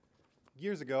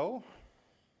Years ago,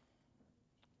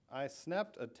 I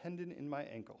snapped a tendon in my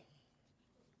ankle.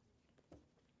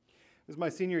 It was my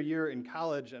senior year in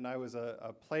college, and I was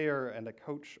a player and a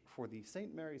coach for the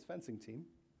St. Mary's fencing team.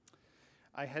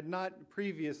 I had not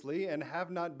previously, and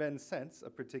have not been since, a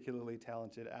particularly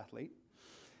talented athlete.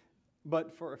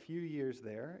 But for a few years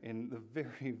there, in the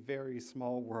very, very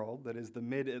small world that is the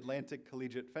Mid-Atlantic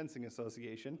Collegiate Fencing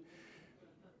Association,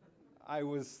 I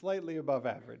was slightly above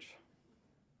average.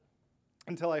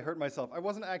 Until I hurt myself. I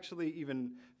wasn't actually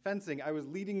even fencing. I was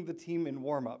leading the team in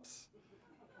warm-ups.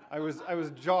 I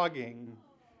was jogging,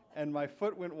 and my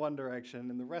foot went one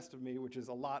direction, and the rest of me, which is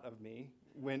a lot of me,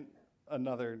 went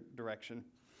another direction.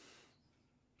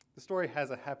 The story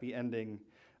has a happy ending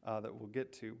that we'll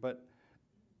get to, but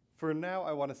for now,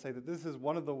 I want to say that this is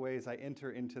one of the ways I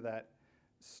enter into that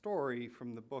story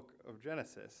from the book of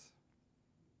Genesis.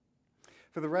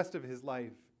 For the rest of his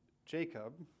life,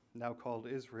 Jacob, now called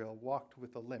Israel, walked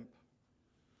with a limp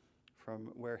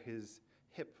from where his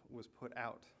hip was put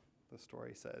out, the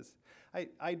story says.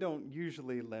 I don't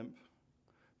usually limp,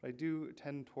 but I do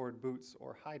tend toward boots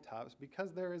or high tops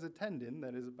because there is a tendon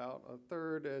that is about a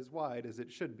third as wide as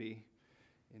it should be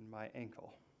in my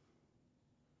ankle.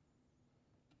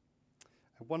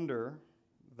 I wonder,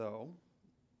 though,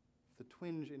 if the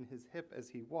twinge in his hip as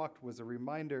he walked was a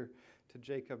reminder to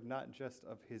Jacob not just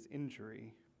of his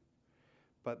injury,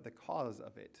 but the cause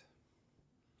of it,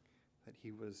 that he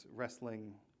was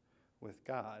wrestling with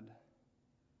God.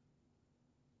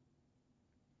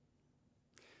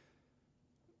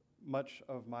 Much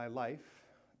of my life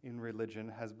in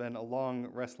religion has been a long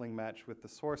wrestling match with the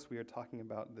source we are talking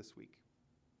about this week.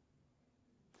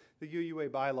 The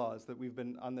UUA bylaws that we've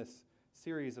been on this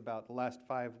series about the last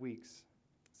 5 weeks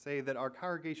say that our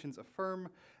congregations affirm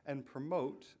and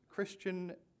promote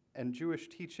Christian and Jewish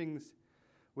teachings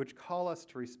which call us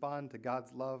to respond to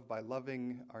God's love by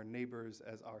loving our neighbors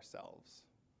as ourselves.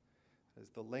 That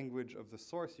is the language of the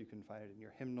source. You can find it in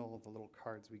your hymnal, the little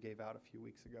cards we gave out a few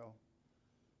weeks ago.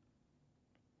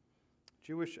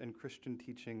 Jewish and Christian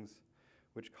teachings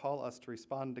which call us to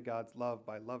respond to God's love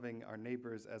by loving our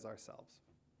neighbors as ourselves.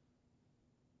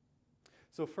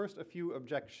 So first, a few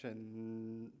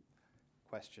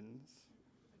questions,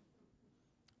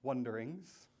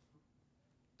 wonderings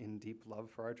in deep love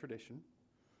for our tradition.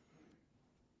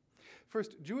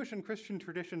 First, Jewish and Christian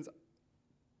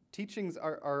teachings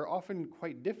are often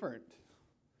quite different,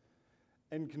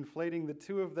 and conflating the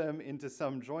two of them into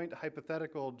some joint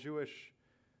hypothetical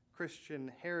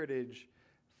Jewish-Christian heritage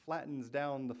flattens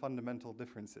down the fundamental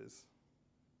differences.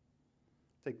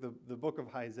 Take the book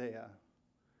of Isaiah.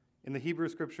 In the Hebrew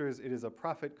scriptures, it is a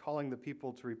prophet calling the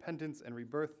people to repentance and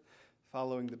rebirth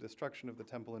following the destruction of the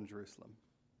temple in Jerusalem.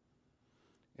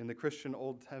 In the Christian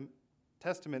Old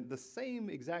Testament, the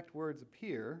same exact words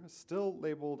appear, still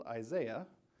labeled Isaiah,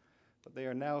 but they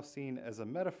are now seen as a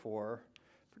metaphor,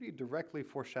 pretty directly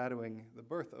foreshadowing the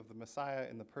birth of the Messiah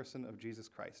in the person of Jesus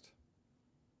Christ.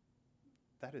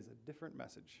 That is a different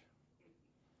message.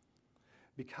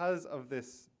 Because of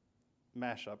this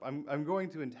mashup, I'm going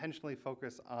to intentionally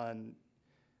focus on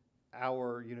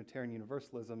our Unitarian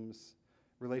Universalism's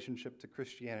relationship to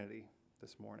Christianity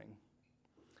this morning.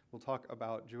 We'll talk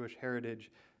about Jewish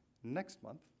heritage next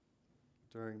month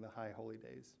during the High Holy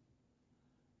Days.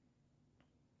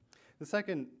 The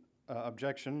second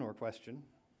objection or question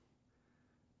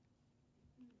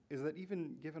is that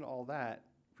even given all that,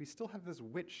 we still have this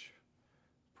which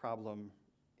problem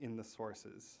in the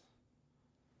sources.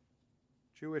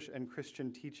 Jewish and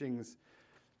Christian teachings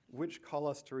which call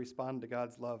us to respond to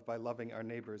God's love by loving our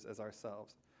neighbors as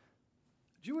ourselves.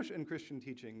 Jewish and Christian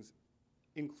teachings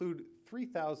include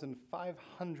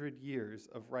 3,500 years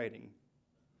of writing,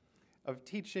 of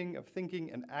teaching, of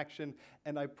thinking, and action,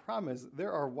 and I promise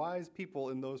there are wise people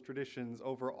in those traditions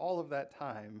over all of that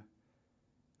time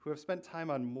who have spent time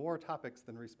on more topics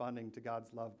than responding to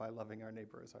God's love by loving our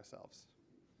neighbor as ourselves.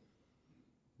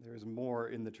 There is more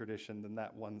in the tradition than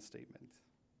that one statement.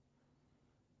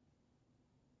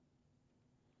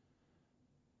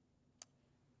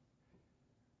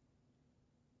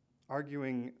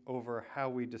 Arguing over how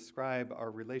we describe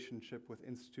our relationship with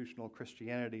institutional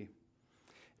Christianity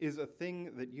is a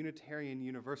thing that Unitarian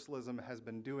Universalism has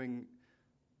been doing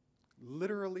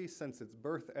literally since its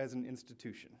birth as an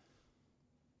institution.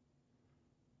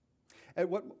 At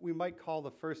what we might call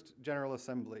the First General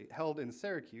Assembly, held in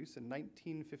Syracuse in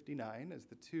 1959, as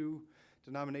the two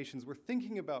denominations were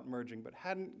thinking about merging but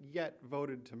hadn't yet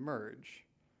voted to merge,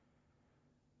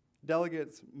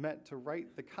 delegates met to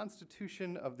write the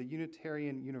Constitution of the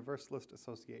Unitarian Universalist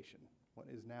Association, what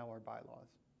is now our bylaws.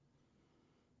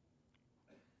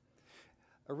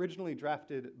 Originally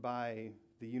drafted by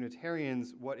the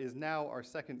Unitarians, what is now our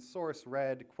second source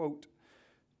read, quote,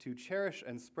 "To cherish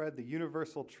and spread the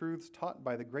universal truths taught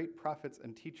by the great prophets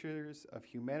and teachers of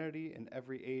humanity in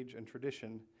every age and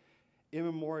tradition,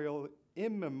 immemorially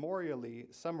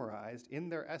summarized in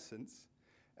their essence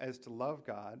as to love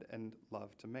God and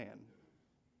love to man."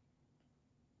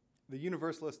 The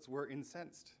Universalists were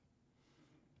incensed.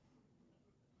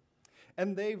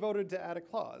 And they voted to add a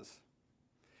clause,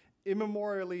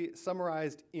 "Immemorially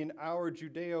summarized in our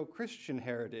Judeo-Christian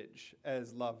heritage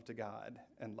as love to God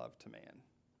and love to man."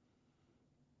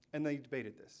 And they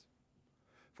debated this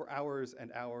for hours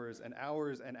and hours and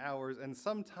hours and hours, and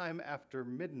sometime after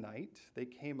midnight, they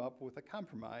came up with a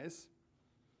compromise.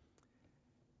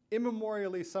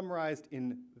 Immemorially summarized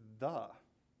in the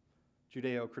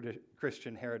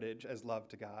Judeo-Christian heritage as love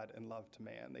to God and love to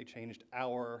man. They changed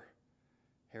our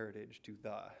heritage to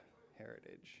the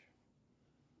heritage.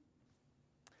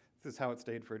 This is how it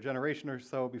stayed for a generation or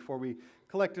so before we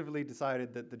collectively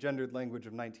decided that the gendered language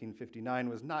of 1959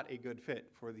 was not a good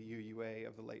fit for the UUA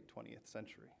of the late 20th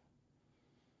century.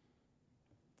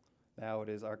 Now it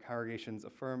is our congregations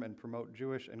affirm and promote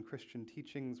Jewish and Christian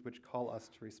teachings which call us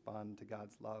to respond to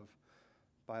God's love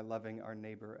by loving our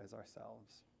neighbor as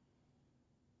ourselves.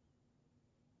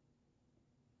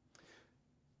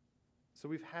 So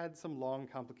we've had some long,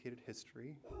 complicated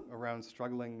history around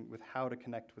struggling with how to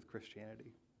connect with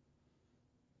Christianity.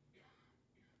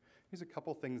 Here's a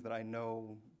couple things that I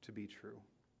know to be true.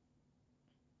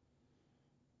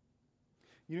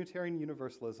 Unitarian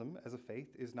Universalism as a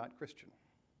faith is not Christian.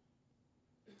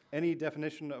 Any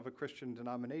definition of a Christian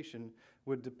denomination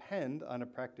would depend on a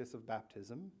practice of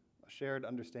baptism, a shared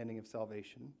understanding of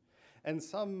salvation, and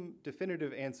some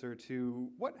definitive answer to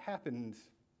what happened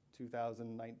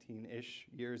 2019-ish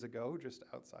years ago just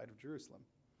outside of Jerusalem.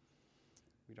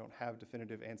 We don't have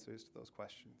definitive answers to those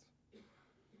questions.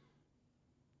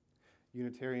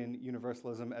 Unitarian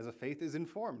Universalism as a faith is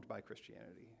informed by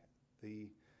Christianity. The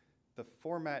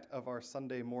format of our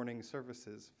Sunday morning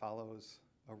services follows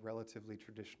a relatively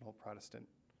traditional Protestant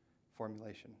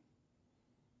formulation.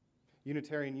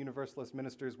 Unitarian Universalist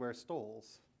ministers wear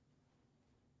stoles.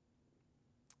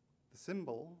 The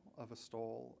symbol of a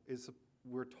stole is,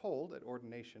 we're told at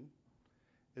ordination,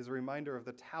 is a reminder of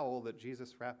the towel that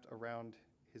Jesus wrapped around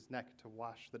his neck to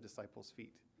wash the disciples'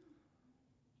 feet.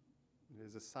 It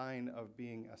is a sign of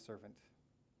being a servant.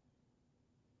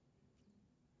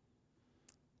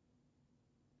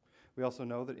 We also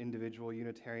know that individual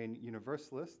Unitarian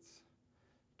Universalists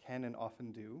can and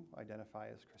often do identify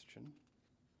as Christian.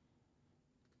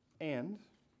 And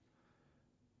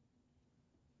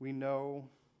we know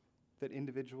that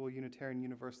individual Unitarian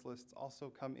Universalists also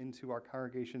come into our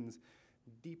congregations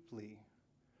deeply,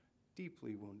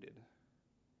 deeply wounded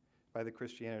by the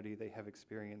Christianity they have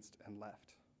experienced and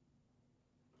left.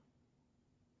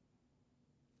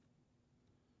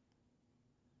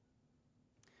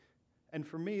 And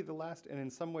for me, the last and in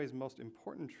some ways most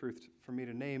important truth for me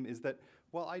to name is that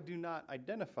while I do not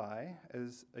identify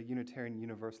as a Unitarian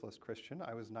Universalist Christian,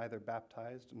 I was neither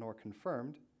baptized nor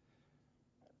confirmed,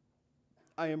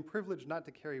 I am privileged not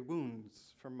to carry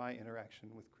wounds from my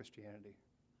interaction with Christianity.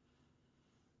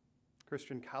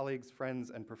 Christian colleagues, friends,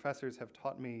 and professors have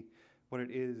taught me what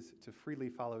it is to freely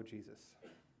follow Jesus,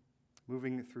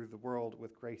 moving through the world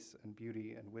with grace and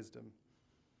beauty and wisdom.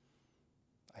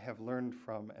 I have learned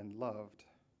from and loved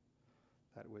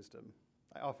that wisdom.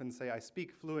 I often say I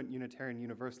speak fluent Unitarian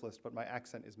Universalist, but my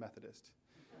accent is Methodist.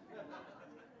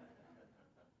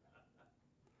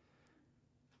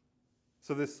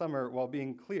 So this summer, while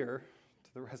being clear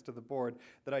to the rest of the board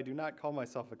that I do not call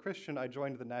myself a Christian, I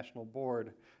joined the national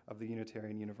board of the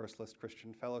Unitarian Universalist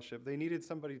Christian Fellowship. They needed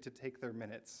somebody to take their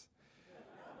minutes.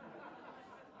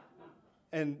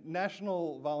 And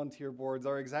national volunteer boards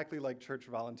are exactly like church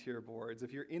volunteer boards.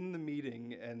 If you're in the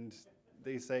meeting and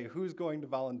they say, who's going to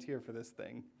volunteer for this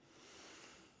thing?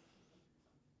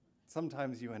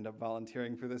 Sometimes you end up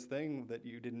volunteering for this thing that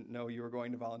you didn't know you were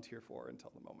going to volunteer for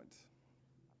until the moment.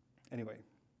 Anyway,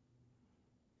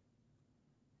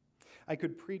 I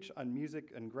could preach on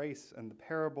music and grace and the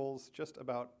parables just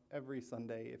about every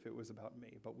Sunday if it was about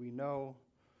me, but we know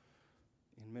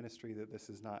in ministry that this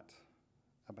is not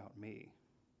about me.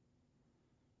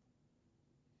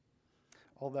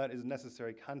 All that is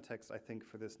necessary context, I think,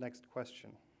 for this next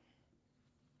question.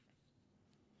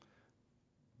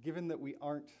 Given that we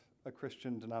aren't a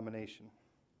Christian denomination,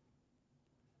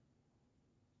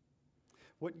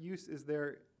 what use is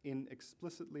there in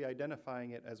explicitly identifying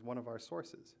it as one of our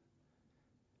sources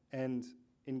and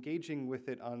engaging with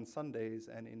it on Sundays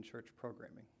and in church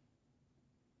programming?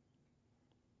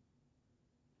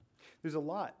 There's a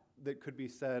lot that could be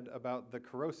said about the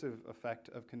corrosive effect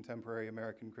of contemporary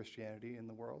American Christianity in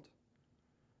the world.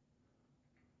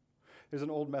 There's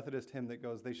an old Methodist hymn that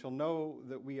goes, "They shall know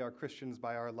that we are Christians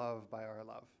by our love, by our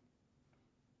love."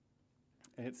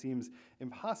 And it seems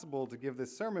impossible to give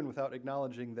this sermon without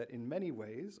acknowledging that in many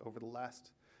ways, over the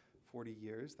last 40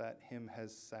 years, that hymn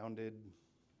has sounded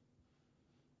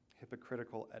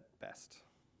hypocritical at best.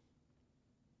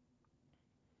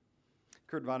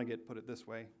 Kurt Vonnegut put it this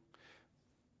way: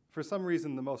 "For some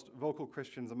reason, the most vocal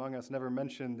Christians among us never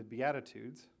mention the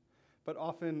Beatitudes, but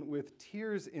often with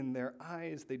tears in their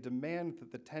eyes, they demand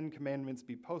that the 10 Commandments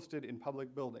be posted in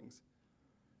public buildings."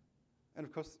 And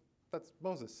of course, that's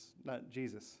Moses, not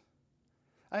Jesus.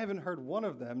 I haven't heard one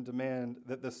of them demand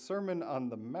that the Sermon on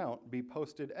the Mount be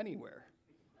posted anywhere.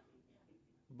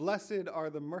 Blessed are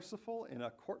the merciful in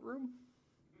a courtroom.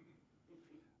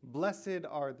 Blessed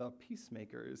are the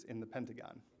peacemakers in the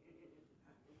Pentagon.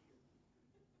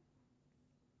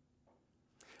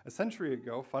 A century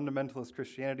ago, fundamentalist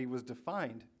Christianity was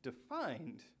defined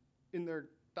in their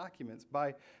documents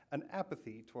by an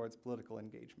apathy towards political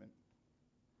engagement.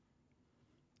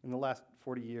 In the last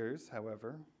 40 years,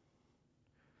 however,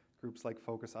 groups like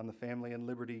Focus on the Family and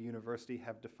Liberty University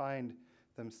have defined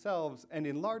themselves, and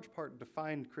in large part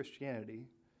defined Christianity,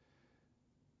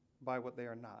 by what they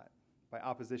are not, by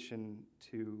opposition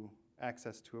to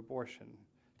access to abortion,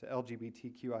 to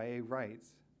LGBTQIA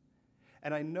rights.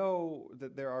 And I know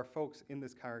that there are folks in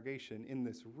this congregation, in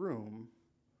this room,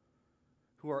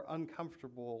 who are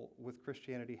uncomfortable with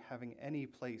Christianity having any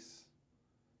place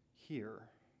here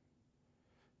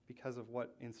because of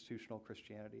what institutional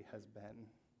Christianity has been.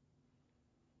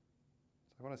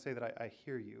 So I want to say that I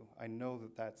hear you. I know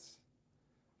that that's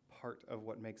part of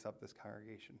what makes up this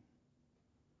congregation.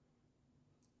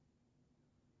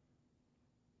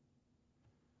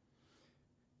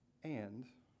 And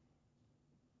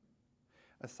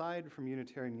aside from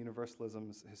Unitarian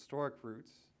Universalism's historic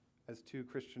roots as two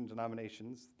Christian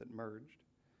denominations that merged,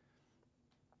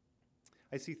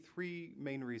 I see three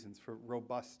main reasons for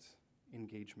robust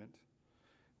engagement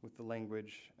with the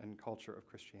language and culture of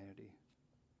Christianity.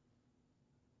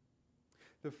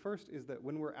 The first is that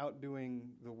when we're out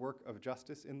doing the work of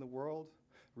justice in the world,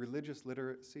 religious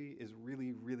literacy is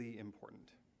really, really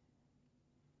important.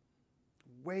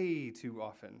 Way too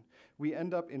often, we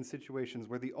end up in situations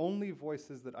where the only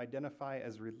voices that identify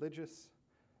as religious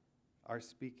are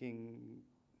speaking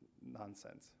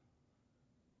nonsense.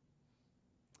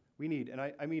 We need, and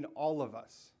I mean all of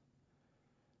us,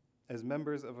 as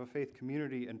members of a faith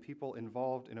community and people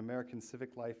involved in American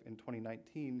civic life in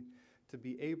 2019, to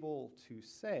be able to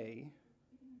say,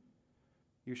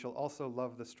 "You shall also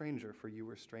love the stranger, for you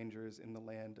were strangers in the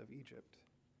land of Egypt."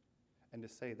 And to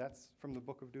say, that's from the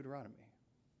book of Deuteronomy.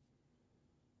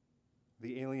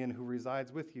 "The alien who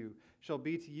resides with you shall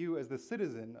be to you as the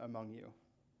citizen among you.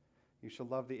 You shall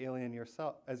love the alien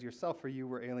as yourself, for you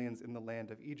were aliens in the land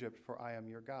of Egypt, for I am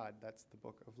your God." That's the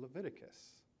book of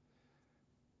Leviticus.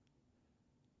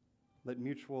 "Let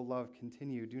mutual love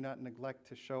continue. Do not neglect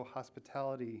to show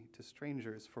hospitality to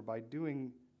strangers, for by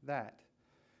doing that,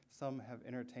 some have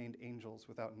entertained angels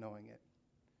without knowing it."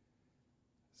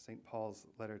 St. Paul's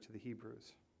letter to the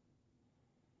Hebrews.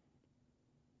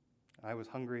 "I was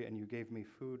hungry, and you gave me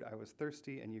food. I was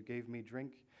thirsty, and you gave me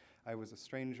drink. I was a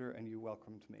stranger, and you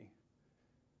welcomed me."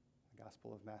 The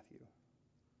Gospel of Matthew.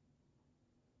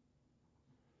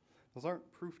 Those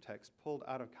aren't proof texts pulled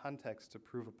out of context to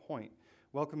prove a point.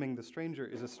 Welcoming the stranger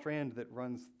is a strand that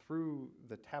runs through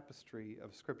the tapestry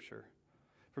of Scripture,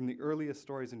 from the earliest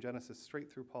stories in Genesis straight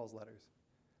through Paul's letters.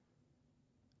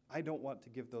 I don't want to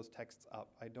give those texts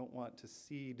up. I don't want to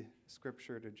cede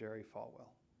Scripture to Jerry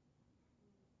Falwell.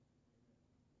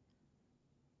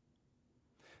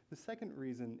 The second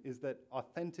reason is that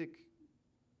authentic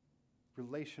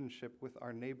relationship with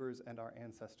our neighbors and our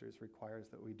ancestors requires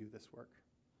that we do this work.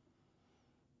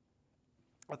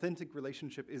 Authentic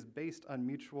relationship is based on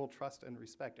mutual trust and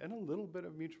respect, and a little bit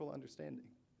of mutual understanding.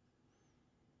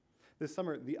 This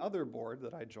summer, the other board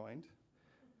that I joined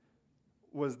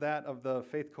was that of the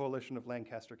Faith Coalition of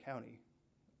Lancaster County.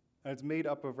 And it's made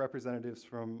up of representatives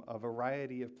from a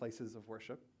variety of places of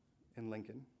worship in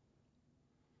Lincoln.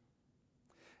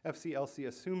 FCLC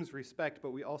assumes respect,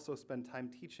 but we also spend time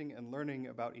teaching and learning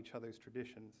about each other's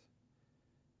traditions.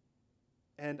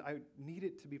 And I need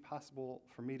it to be possible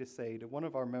for me to say to one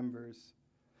of our members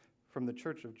from the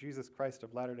Church of Jesus Christ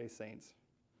of Latter-day Saints,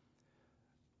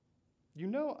 "You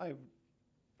know,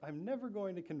 I'm never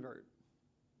going to convert,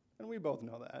 and we both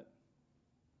know that.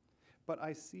 But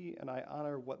I see and I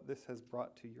honor what this has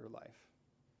brought to your life."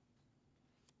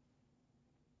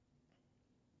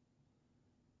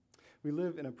 We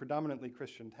live in a predominantly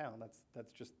Christian town.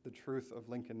 That's just the truth of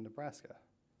Lincoln, Nebraska.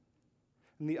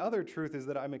 And the other truth is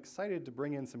that I'm excited to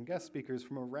bring in some guest speakers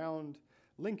from around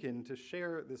Lincoln to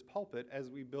share this pulpit as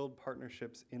we build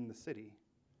partnerships in the city.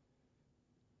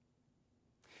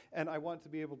 And I want to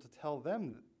be able to tell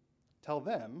them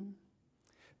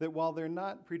that while they're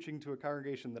not preaching to a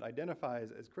congregation that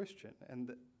identifies as Christian,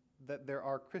 and that there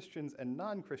are Christians and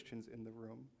non-Christians in the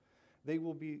room, they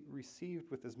will be received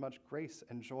with as much grace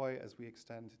and joy as we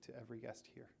extend to every guest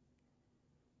here.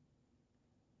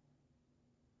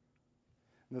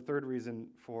 And the third reason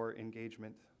for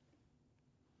engagement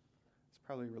is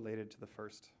probably related to the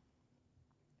first,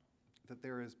 that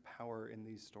there is power in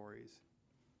these stories.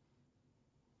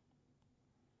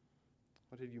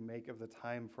 What did you make of the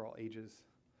time for all ages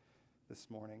this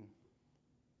morning?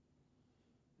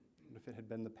 What if it had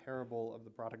been the parable of the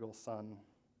prodigal son?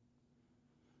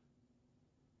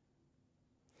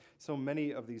 So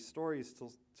many of these stories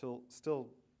still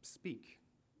speak,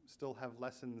 still have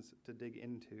lessons to dig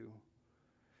into.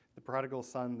 The prodigal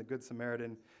son, the good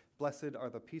Samaritan, blessed are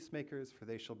the peacemakers, for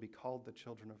they shall be called the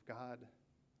children of God.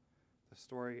 The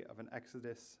story of an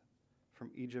exodus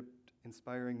from Egypt,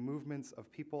 inspiring movements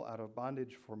of people out of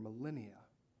bondage for millennia.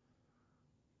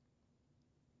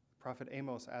 The prophet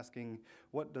Amos asking,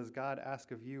 what does God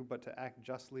ask of you but to act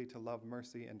justly, to love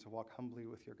mercy, and to walk humbly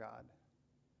with your God?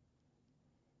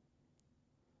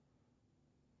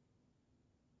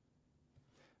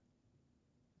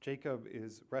 Jacob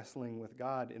is wrestling with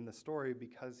God in the story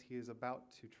because he is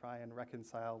about to try and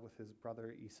reconcile with his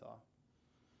brother Esau.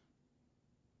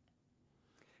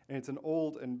 And it's an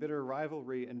old and bitter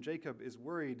rivalry, and Jacob is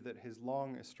worried that his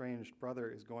long estranged brother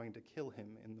is going to kill him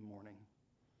in the morning.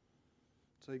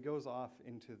 So he goes off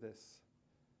into this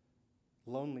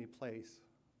lonely place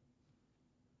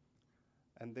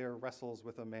and there wrestles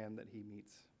with a man that he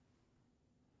meets.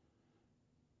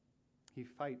 He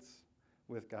fights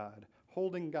with God,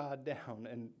 holding God down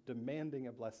and demanding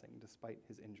a blessing despite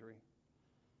his injury.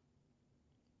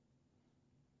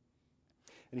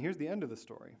 And here's the end of the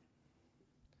story.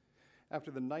 After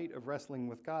the night of wrestling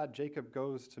with God, Jacob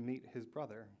goes to meet his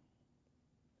brother,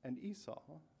 and Esau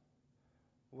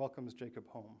welcomes Jacob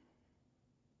home.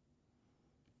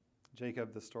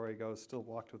 Jacob, the story goes, still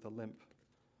walked with a limp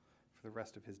for the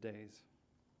rest of his days.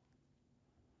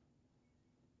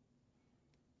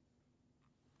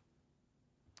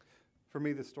 For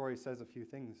me, this story says a few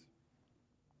things.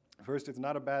 First, it's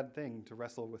not a bad thing to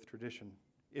wrestle with tradition.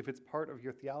 If it's part of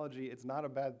your theology, it's not a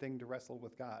bad thing to wrestle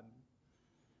with God.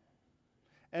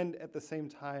 And at the same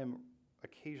time,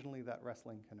 occasionally that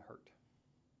wrestling can hurt.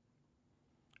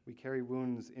 We carry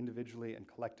wounds individually and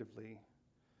collectively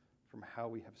from how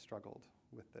we have struggled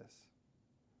with this.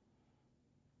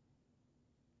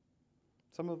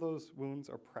 Some of those wounds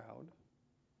are proud.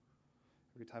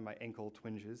 Every time my ankle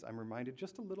twinges, I'm reminded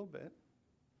just a little bit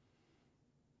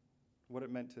what it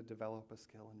meant to develop a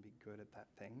skill and be good at that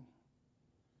thing.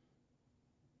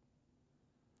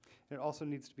 And it also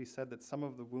needs to be said that some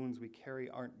of the wounds we carry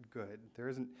aren't good. There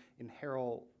isn't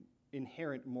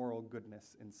inherent moral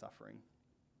goodness in suffering.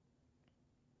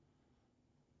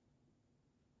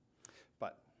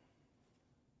 But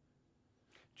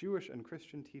Jewish and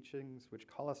Christian teachings which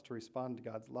call us to respond to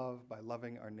God's love by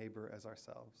loving our neighbor as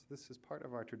ourselves. This is part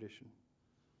of our tradition.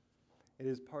 It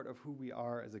is part of who we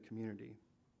are as a community.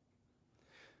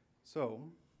 So,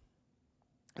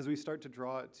 as we start to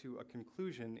draw it to a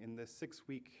conclusion in this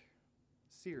 6-week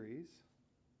series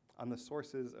on the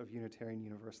sources of Unitarian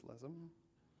Universalism,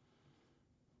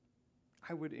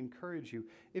 I would encourage you,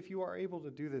 if you are able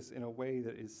to do this in a way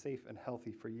that is safe and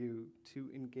healthy for you, to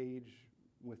engage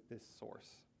with this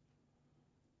source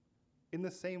in the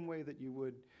same way that you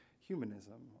would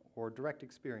humanism or direct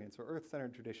experience or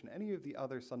earth-centered tradition, any of the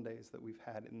other Sundays that we've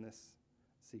had in this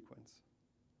sequence.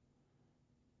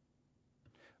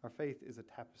 Our faith is a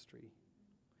tapestry.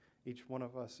 Each one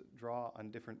of us draw on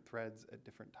different threads at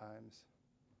different times.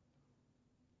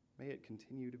 May it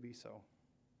continue to be so.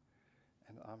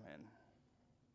 And amen.